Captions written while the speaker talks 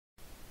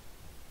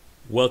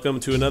Welcome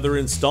to another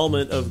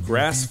installment of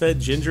Grass-Fed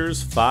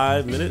Ginger's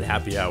 5-Minute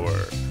Happy Hour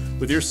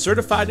with your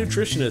certified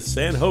nutritionists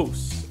and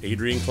hosts,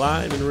 Adrian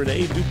Klein and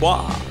Renee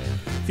Dubois,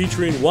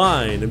 featuring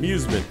wine,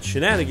 amusement,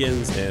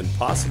 shenanigans, and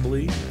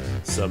possibly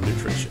some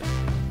nutrition.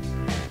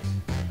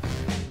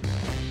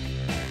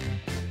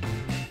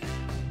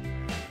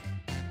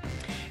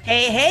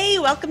 Hey,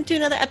 welcome to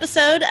another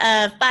episode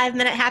of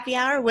 5-Minute Happy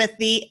Hour with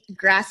the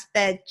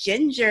Grass-Fed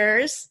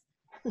Gingers.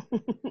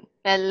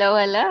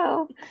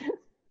 Hello.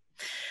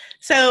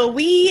 So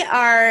we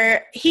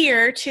are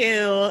here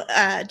to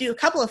do a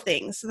couple of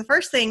things. So the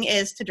first thing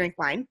is to drink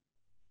wine.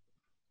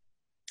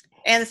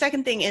 And the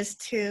second thing is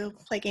to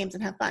play games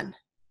and have fun.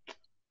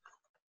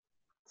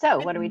 So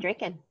what are we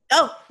drinking?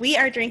 Oh, we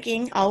are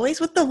drinking always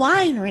with the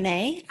wine,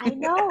 Renee. I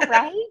know,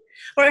 right?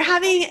 We're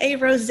having a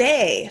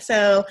rosé.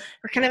 So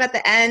we're kind of at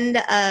the end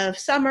of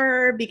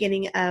summer,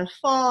 beginning of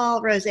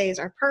fall. Rosés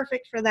are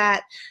perfect for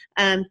that.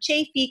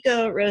 Che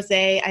Fico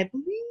Rosé, I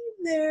believe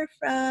they're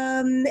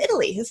from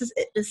Italy. This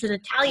is an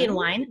Italian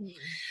wine.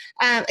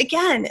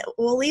 Again,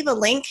 we'll leave a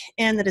link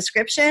in the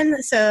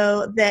description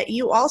so that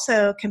you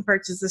also can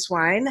purchase this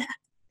wine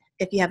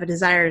if you have a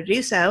desire to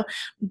do so.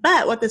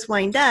 But what this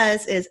wine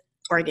does is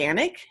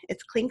organic,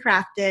 it's clean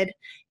crafted,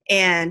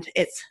 and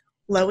it's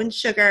low in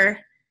sugar.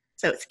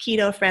 So it's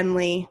keto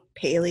friendly,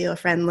 paleo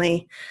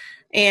friendly,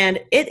 and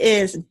it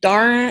is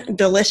darn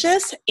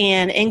delicious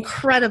and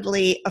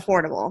incredibly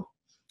affordable.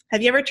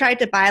 Have you ever tried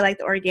to buy like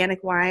the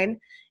organic wine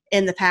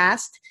in the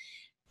past?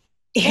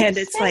 And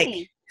it's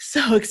like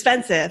so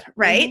expensive,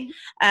 right?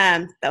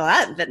 Well,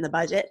 that doesn't fit in the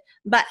budget,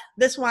 but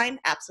this wine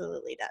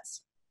absolutely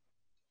does.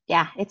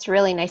 Yeah, it's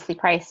really nicely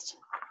priced.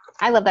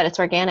 I love that it's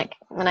organic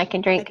and I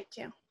can drink.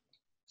 I do too.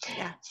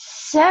 Yeah.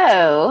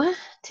 So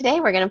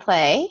today we're going to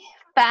play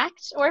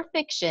Fact or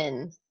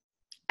Fiction.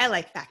 I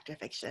like fact or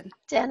fiction.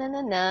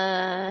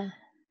 Da-na-na-na.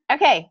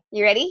 Okay,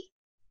 you ready?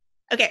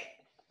 Okay.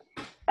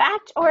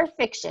 Fact or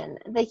fiction?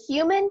 The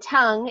human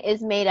tongue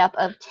is made up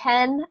of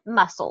 10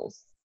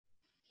 muscles.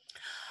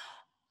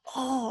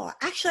 Oh,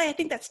 actually, I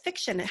think that's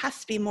fiction. It has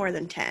to be more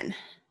than 10.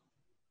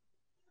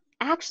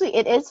 Actually,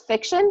 it is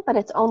fiction, but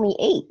it's only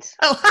 8.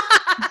 Oh.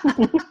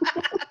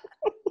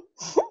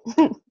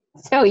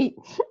 So,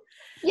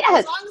 yes.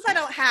 As long as I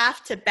don't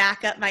have to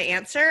back up my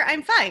answer,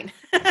 I'm fine.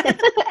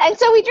 And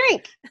so we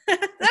drink. So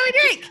we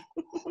drink.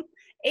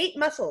 8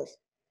 muscles.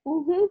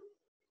 Mm-hmm.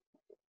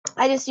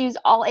 I just use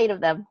all 8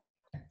 of them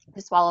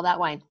to swallow that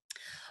wine.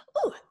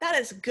 Ooh, that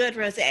is good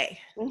rosé.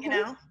 Mm-hmm. You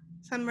know,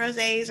 some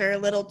rosés are a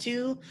little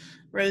too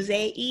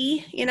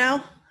rosé-y, you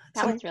know?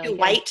 That one's really too good.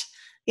 white.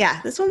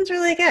 Yeah, this one's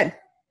really good.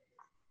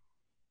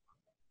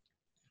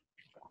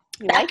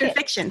 You Fact like or it?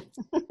 fiction?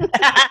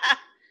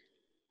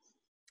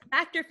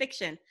 Fact or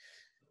fiction?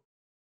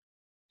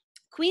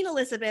 Queen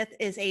Elizabeth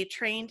is a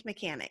trained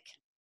mechanic.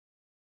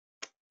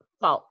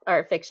 Fault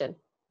or fiction?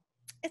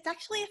 It's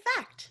actually a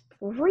fact.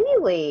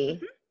 Really?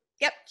 Mm-hmm.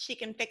 Yep, she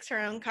can fix her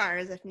own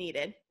cars if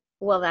needed.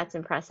 Well, that's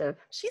impressive.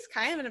 She's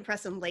kind of an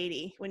impressive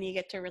lady when you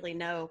get to really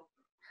know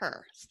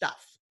her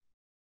stuff.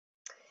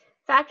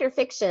 Fact or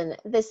fiction?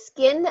 The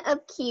skin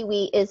of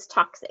kiwi is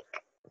toxic.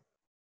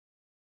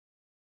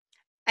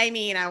 I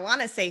mean, I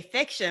want to say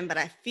fiction, but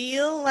I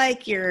feel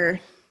like you're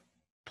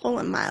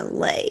pulling my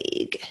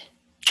leg.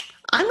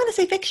 I'm going to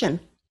say fiction.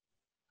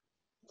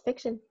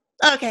 Fiction.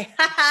 Okay.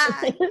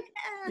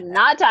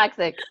 Not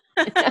toxic.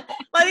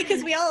 Well,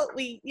 because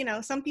we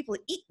some people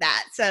eat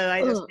that, so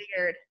I just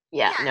figured.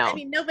 Yeah, no. I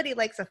mean, nobody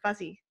likes a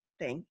fuzzy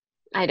thing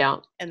I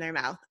don't. in their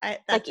mouth.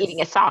 That's like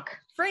eating a sock.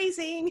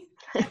 Phrasing.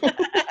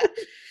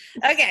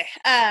 Okay,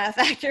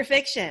 fact or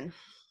fiction?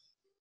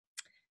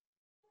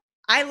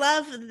 I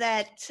love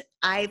that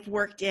I've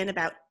worked in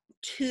about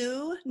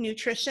 2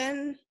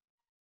 nutrition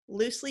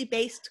loosely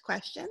based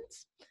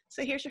questions.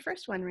 So here's your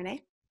first one,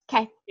 Renee.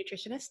 Okay.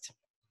 Nutritionist.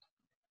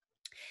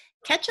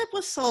 Ketchup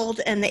was sold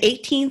in the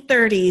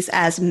 1830s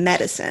as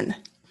medicine.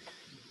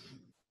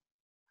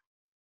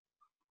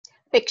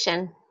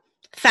 Fiction.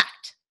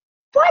 Fact.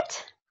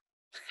 What?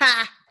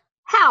 Ha.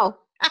 How?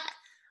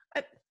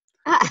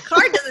 The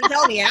card doesn't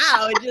tell me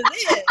how. It just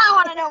is. I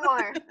want to know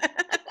more.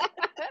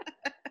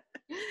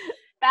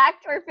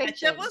 Fact or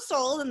fiction? Ketchup was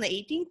sold in the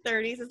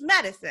 1830s as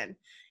medicine.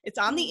 It's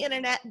on the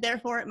internet,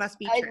 therefore it must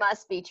be true. It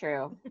must be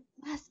true.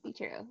 Must be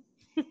true.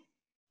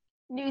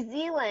 New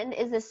Zealand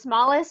is the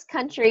smallest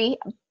country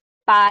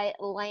by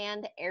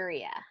land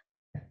area.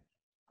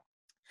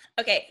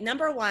 Okay,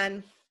 number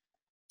 1,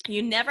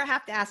 you never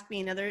have to ask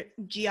me another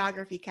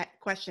geography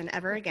question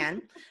ever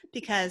again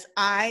because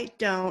I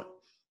don't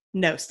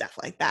know stuff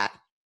like that.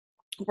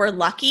 We're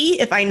lucky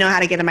if I know how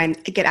to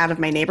get out of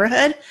my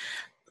neighborhood.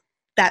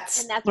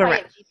 That's why I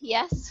have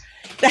GPS.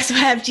 That's why I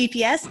have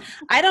GPS.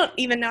 I don't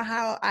even know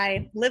how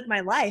I lived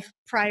my life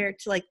prior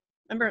to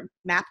remember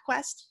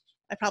MapQuest?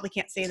 I probably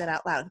can't say that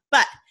out loud,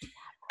 but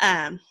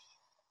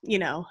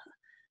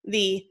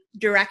the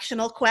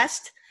directional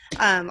quest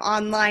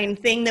online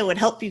thing that would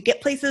help you get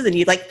places, and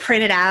you'd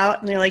print it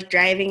out, and you're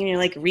driving and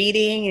you're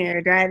reading, and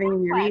you're driving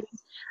and you're reading.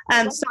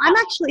 So I'm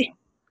actually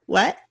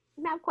what?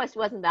 MapQuest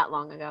wasn't that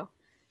long ago.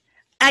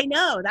 I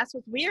know. That's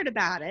what's weird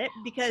about it,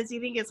 because you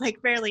think it's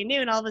like fairly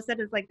new, and all of a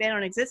sudden it's like they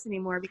don't exist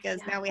anymore because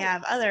now we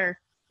have other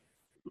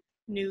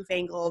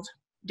newfangled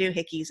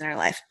doohickeys in our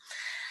life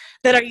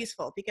that are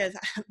useful, because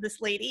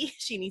this lady,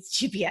 she needs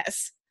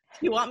GPS.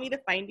 If you want me to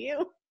find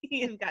you,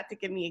 you've got to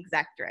give me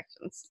exact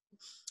directions.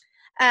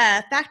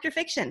 Fact or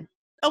fiction?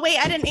 Oh, wait,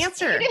 I didn't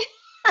answer.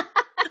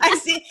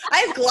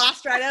 I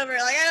glossed right over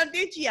it. Like, I don't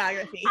do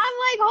geography. I'm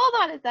like,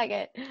 hold on a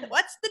second.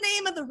 What's the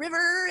name of the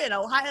river in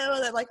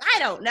Ohio? That, like, I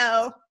don't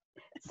know.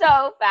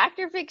 So, fact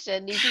or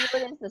fiction, New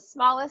Zealand is the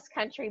smallest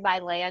country by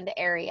land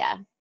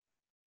area.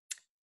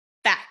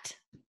 Fact.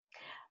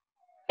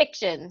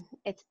 Fiction,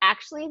 it's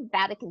actually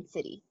Vatican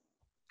City.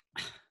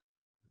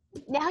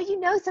 Now you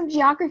know some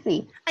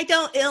geography. I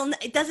don't.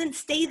 It doesn't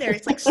stay there.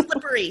 It's like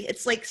slippery.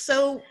 It's like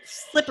so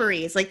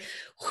slippery. It's like,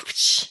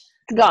 whoosh.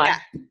 It's gone.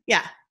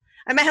 Yeah.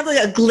 I might have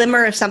like a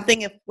glimmer of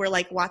something if we're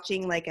like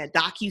watching like a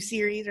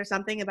docu-series or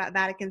something about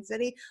Vatican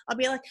City. I'll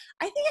be like,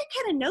 I think I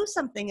kind of know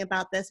something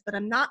about this, but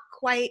I'm not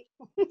quite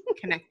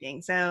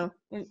connecting. So,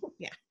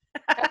 yeah.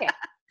 Okay.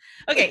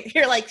 Okay,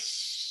 you're like,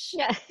 shh.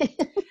 Yeah.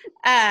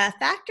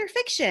 Fact or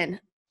fiction?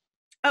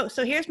 Oh,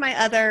 so here's my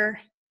other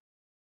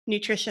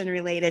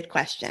nutrition-related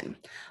question.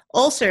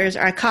 Ulcers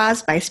are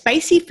caused by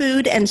spicy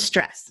food and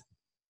stress.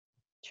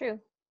 True.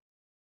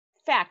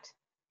 Fact.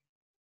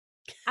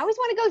 I always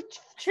want to go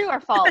true or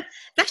false.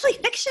 It's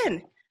actually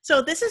fiction.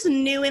 So this is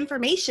new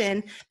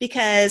information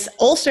because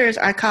ulcers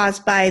are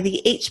caused by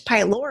the H.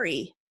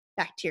 pylori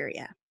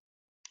bacteria.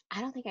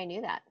 I don't think I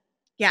knew that.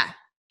 Yeah,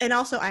 and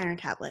also iron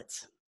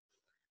tablets.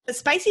 But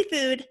spicy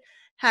food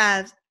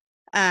has...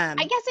 I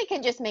guess it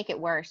can just make it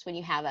worse when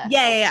you have a...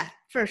 Yeah,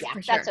 for sure.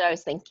 That's what I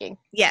was thinking.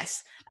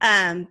 Yes.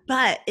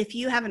 But if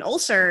you have an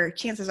ulcer,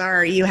 chances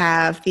are you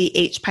have the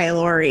H.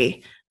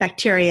 pylori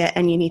bacteria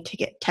and you need to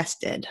get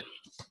tested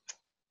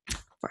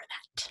for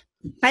that.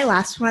 My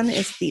last one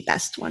is the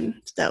best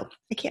one, so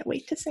I can't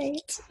wait to say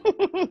it.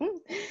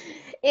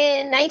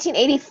 In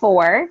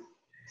 1984,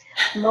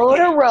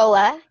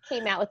 Motorola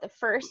came out with the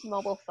first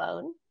mobile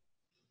phone,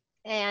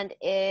 and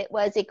it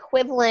was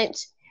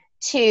equivalent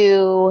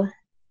to...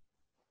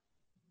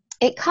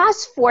 It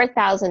cost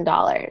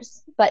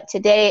 $4,000, but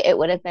today it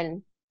would have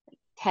been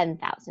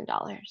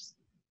 $10,000.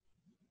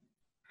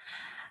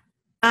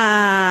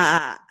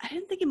 I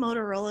didn't think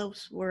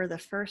Motorola's were the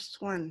first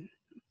one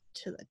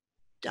to the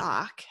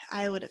dock.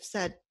 I would have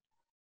said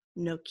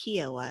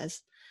Nokia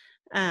was.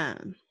 So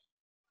I'm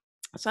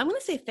going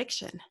to say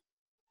fiction.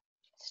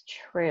 It's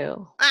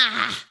true.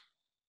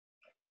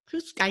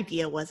 Whose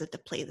idea was it to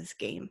play this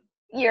game?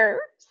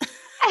 Yours.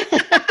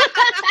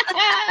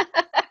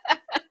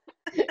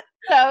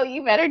 So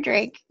you better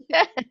drink.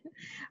 All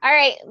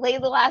right, lay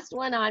the last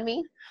one on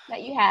me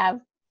that you have.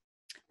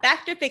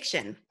 Fact or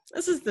fiction?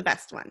 This is the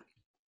best one.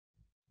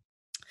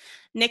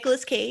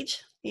 Nicolas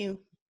Cage, you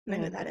know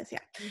who that is, yeah.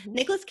 Mm-hmm.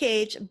 Nicolas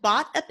Cage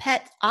bought a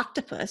pet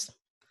octopus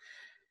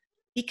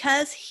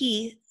because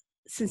he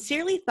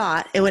sincerely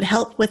thought it would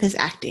help with his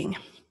acting.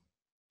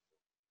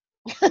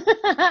 I'm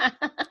going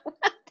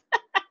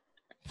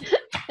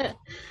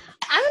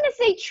to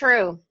say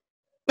true.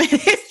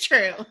 It's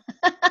true.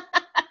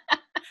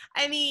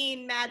 I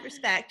mean, mad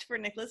respect for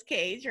Nicolas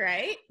Cage,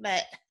 right?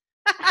 But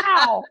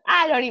how?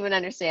 I don't even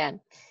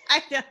understand.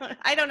 I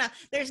don't know.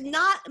 There's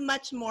not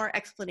much more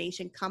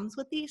explanation comes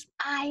with these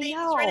things,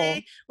 know.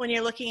 Renee, when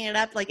you're looking it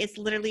up. Like, it's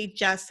literally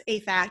just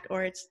a fact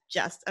or it's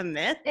just a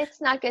myth.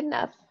 It's not good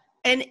enough.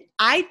 And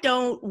I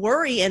don't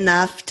worry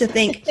enough to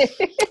think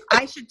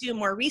I should do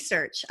more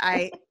research.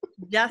 I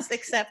just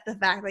accept the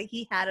fact that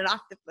he had an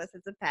octopus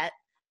as a pet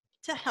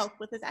to help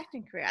with his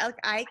acting career.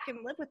 I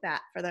can live with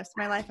that for the rest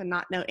of my life and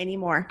not know any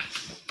more.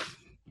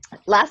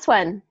 Last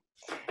one.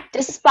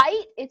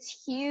 Despite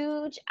its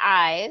huge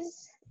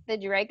eyes, the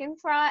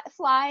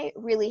dragonfly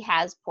really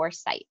has poor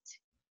sight.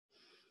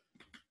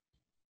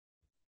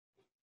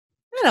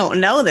 I don't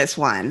know this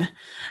one.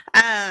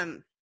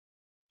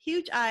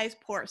 Huge eyes,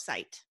 poor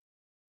sight.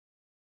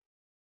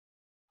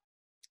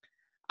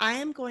 I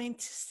am going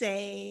to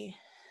say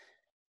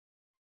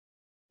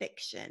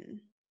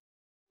fiction.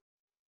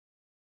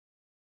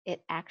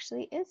 It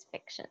actually is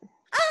fiction.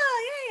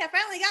 Oh, yay, I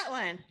finally got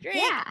one. Drink.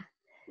 Yeah.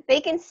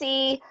 They can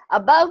see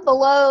above,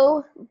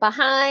 below,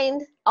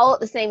 behind, all at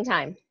the same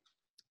time.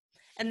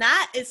 And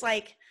that is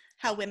like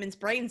how women's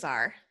brains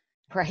are.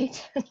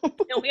 Right.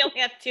 We only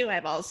have 2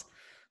 eyeballs.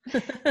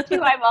 2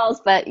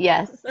 eyeballs, but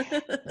yes.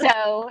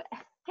 So,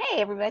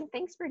 hey, everyone.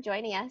 Thanks for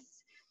joining us.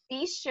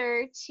 Be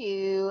sure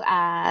to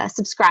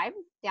subscribe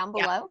down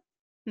below.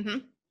 Yeah. Mm-hmm.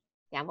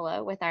 Down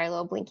below with our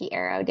little blinky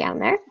arrow down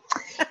there.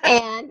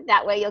 And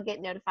that way you'll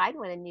get notified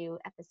when a new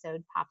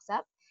episode pops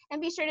up.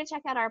 And be sure to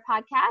check out our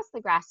podcast,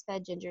 the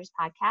Grass-Fed Gingers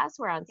Podcast.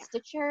 We're on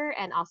Stitcher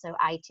and also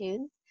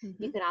iTunes.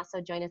 Mm-hmm. You can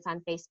also join us on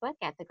Facebook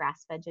at the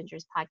Grass-Fed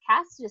Gingers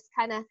Podcast. Just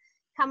kind of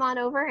come on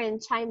over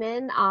and chime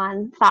in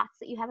on thoughts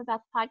that you have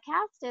about the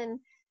podcast and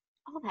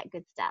all that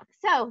good stuff.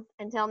 So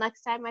until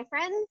next time, my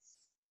friends.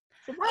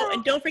 Goodbye. Oh,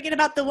 and don't forget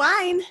about the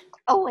wine.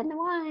 Oh, and the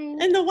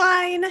wine. And the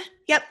wine.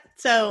 Yep.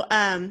 So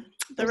the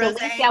There's a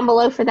link down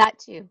below for that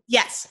too.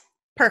 Yes.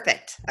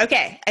 Perfect.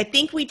 Okay. I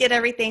think we did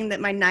everything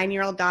that my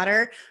 9-year-old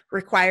daughter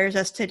requires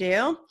us to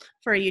do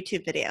for a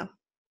YouTube video.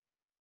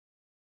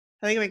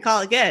 I think we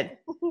call it good.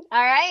 All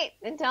right.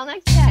 Until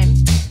next time.